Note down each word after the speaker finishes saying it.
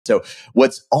So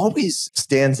what's always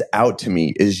stands out to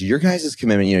me is your guys'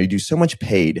 commitment. You do so much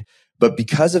paid, but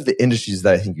because of the industries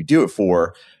that I think you do it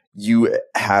for, you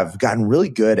have gotten really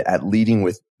good at leading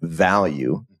with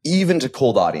value, even to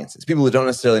cold audiences, people who don't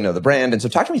necessarily know the brand. And so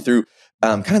talk to me through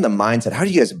kind of the mindset. How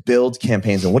do you guys build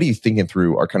campaigns, and what are you thinking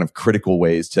through are kind of critical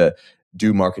ways to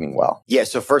do marketing well? Yeah.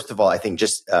 So first of all, I think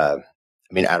out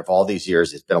of all these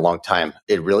years, it's been a long time.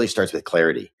 It really starts with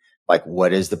clarity. Like,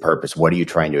 what is the purpose? What are you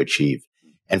trying to achieve?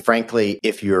 And frankly,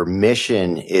 if your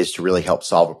mission is to really help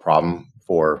solve a problem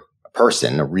for a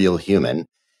person, a real human,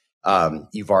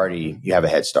 you have a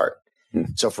head start.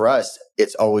 So for us,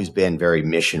 it's always been very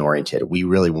mission oriented.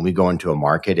 When we go into a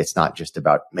market, it's not just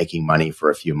about making money for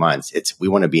a few months. We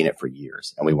want to be in it for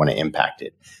years, and we want to impact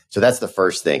it. So that's the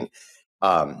first thing.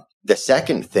 The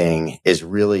second thing is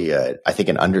really, I think,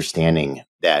 an understanding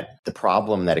that the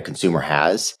problem that a consumer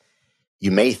has, you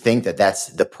may think that that's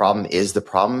the problem is the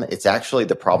problem. It's actually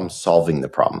the problem solving the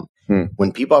problem.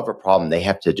 When people have a problem, they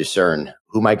have to discern,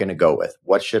 who am I going to go with?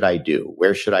 What should I do?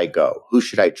 Where should I go? Who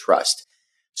should I trust?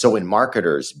 So when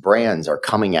marketers, brands are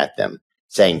coming at them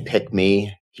saying, pick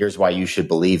me, here's why you should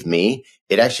believe me,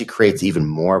 it actually creates even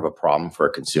more of a problem for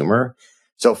a consumer.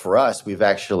 So for us, we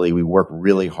work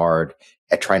really hard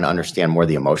at trying to understand more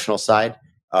the emotional side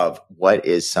of what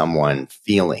is someone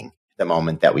feeling the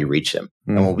moment that we reach them.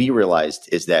 And what we realized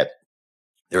is that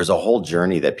there's a whole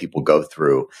journey that people go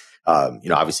through,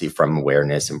 obviously from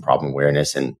awareness and problem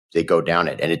awareness, and they go down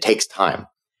it, and it takes time.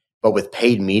 But with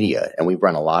paid media, and we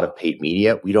run a lot of paid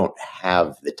media, we don't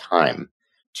have the time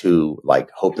to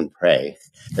hope and pray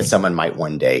that someone might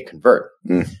one day convert.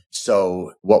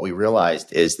 So what we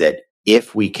realized is that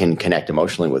if we can connect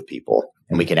emotionally with people,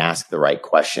 and we can ask the right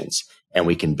questions, and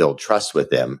we can build trust with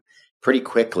them, pretty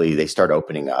quickly they start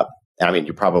opening up. And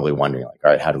you're probably wondering, all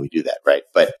right, how do we do that, right?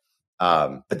 But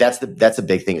that's the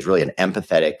big thing, is really an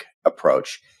empathetic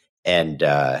approach, and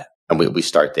we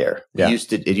start there. Yeah.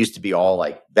 It used to be all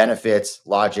benefits,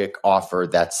 logic, offer.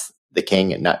 That's the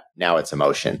king, and now it's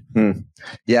emotion.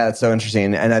 Yeah, it's so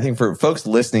interesting. And I think for folks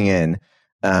listening in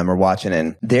or watching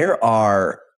in,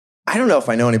 I don't know if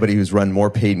I know anybody who's run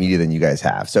more paid media than you guys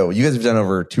have. So you guys have done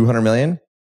over 200 million,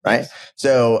 right?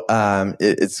 So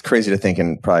it's crazy to think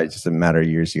in probably just a matter of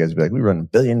years, you guys would be like, we run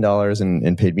 $1 billion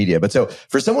in paid media. But so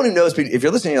for someone who knows, if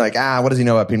you're listening, you're like, what does he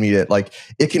know about paid media?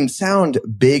 It can sound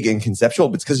big and conceptual,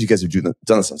 but it's because you guys have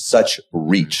done this on such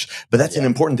reach. But that's an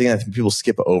important thing I think people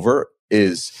skip over,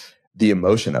 is the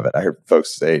emotion of it. I heard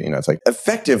folks say, it's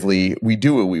effectively, we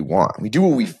do what we want. We do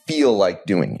what we feel like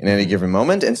doing in any given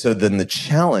moment. And so then the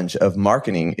challenge of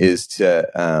marketing is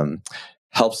to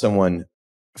help someone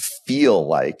feel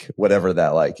like whatever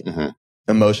that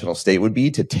emotional state would be,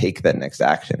 to take that next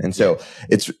action. And so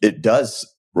it does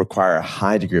require a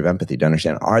high degree of empathy to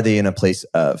understand, are they in a place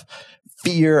of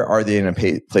fear? Are they in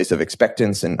a place of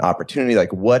expectance and opportunity?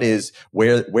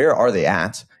 Where are they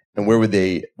at? And what would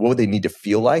they need to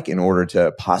feel like in order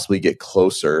to possibly get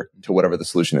closer to whatever the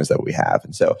solution is that we have?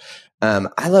 And so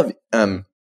I love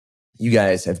you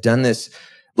guys have done this.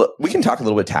 Look, we can talk a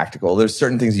little bit tactical. There's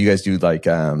certain things you guys do,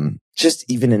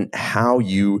 just even in how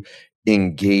you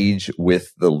engage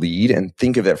with the lead, and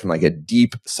think of it from a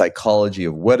deep psychology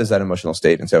of what is that emotional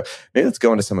state. And so maybe let's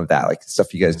go into some of that,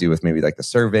 stuff you guys do with maybe the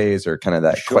surveys or kind of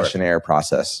that questionnaire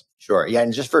process. Sure. Yeah.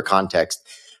 And just for context,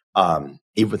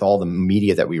 even with all the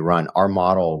media that we run, our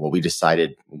model, what we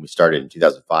decided when we started in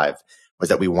 2005, was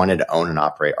that we wanted to own and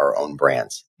operate our own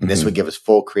brands. And this would give us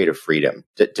full creative freedom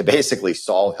to basically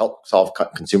help solve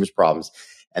consumers' problems,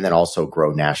 and then also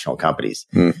grow national companies.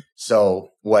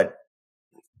 So what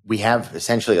we have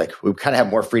essentially, we kind of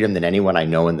have more freedom than anyone I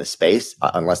know in the space,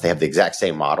 unless they have the exact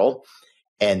same model.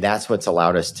 And that's what's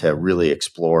allowed us to really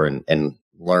explore and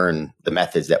learn the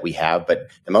methods that we have. But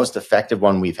the most effective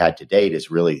one we've had to date is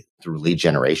really through lead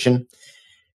generation.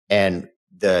 And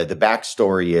the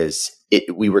backstory is,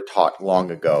 we were taught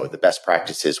long ago, the best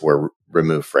practices were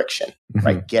remove friction,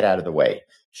 right? Get out of the way.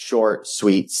 Short,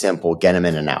 sweet, simple, get them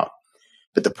in and out.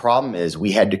 But the problem is,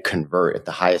 we had to convert at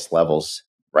the highest levels,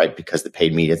 right? Because the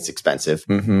paid media is expensive.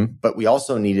 But we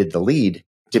also needed the lead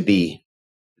to be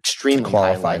extremely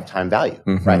high lifetime value,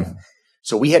 right?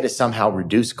 So we had to somehow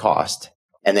reduce cost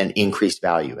and then increase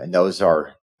value. And those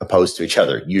are opposed to each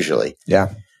other usually.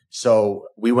 Yeah. So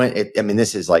we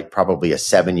this is probably a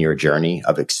 7-year journey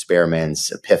of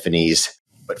experiments, epiphanies.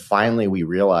 But finally, we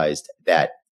realized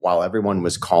that while everyone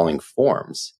was calling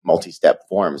forms, multi-step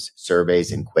forms,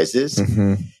 surveys and quizzes,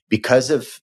 because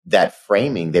of that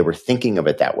framing, they were thinking of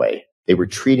it that way. They were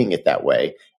treating it that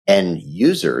way. And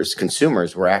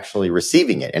consumers were actually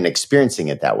receiving it and experiencing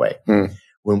it that way.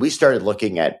 When we started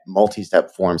looking at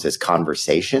multi-step forms as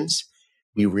conversations,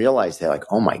 we realized that like,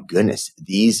 oh my goodness,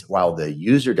 while the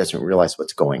user doesn't realize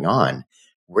what's going on,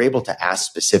 we're able to ask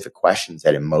specific questions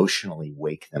that emotionally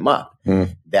wake them up,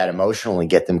 that emotionally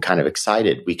get them kind of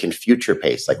excited. We can future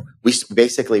pace. Like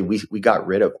we got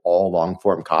rid of all long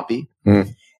form copy.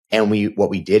 And what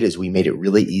we did is we made it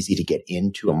really easy to get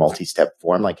into a multi-step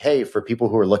form. Like, hey, for people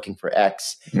who are looking for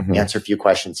X, answer a few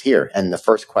questions here. And the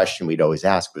first question we'd always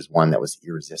ask was one that was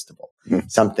irresistible,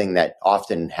 something that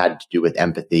often had to do with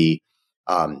empathy,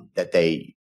 that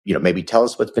they, maybe tell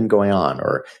us what's been going on.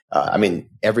 Or,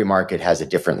 every market has a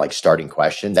different like starting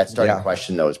question. That starting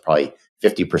question though is probably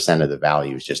 50% of the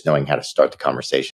value is just knowing how to start the conversation.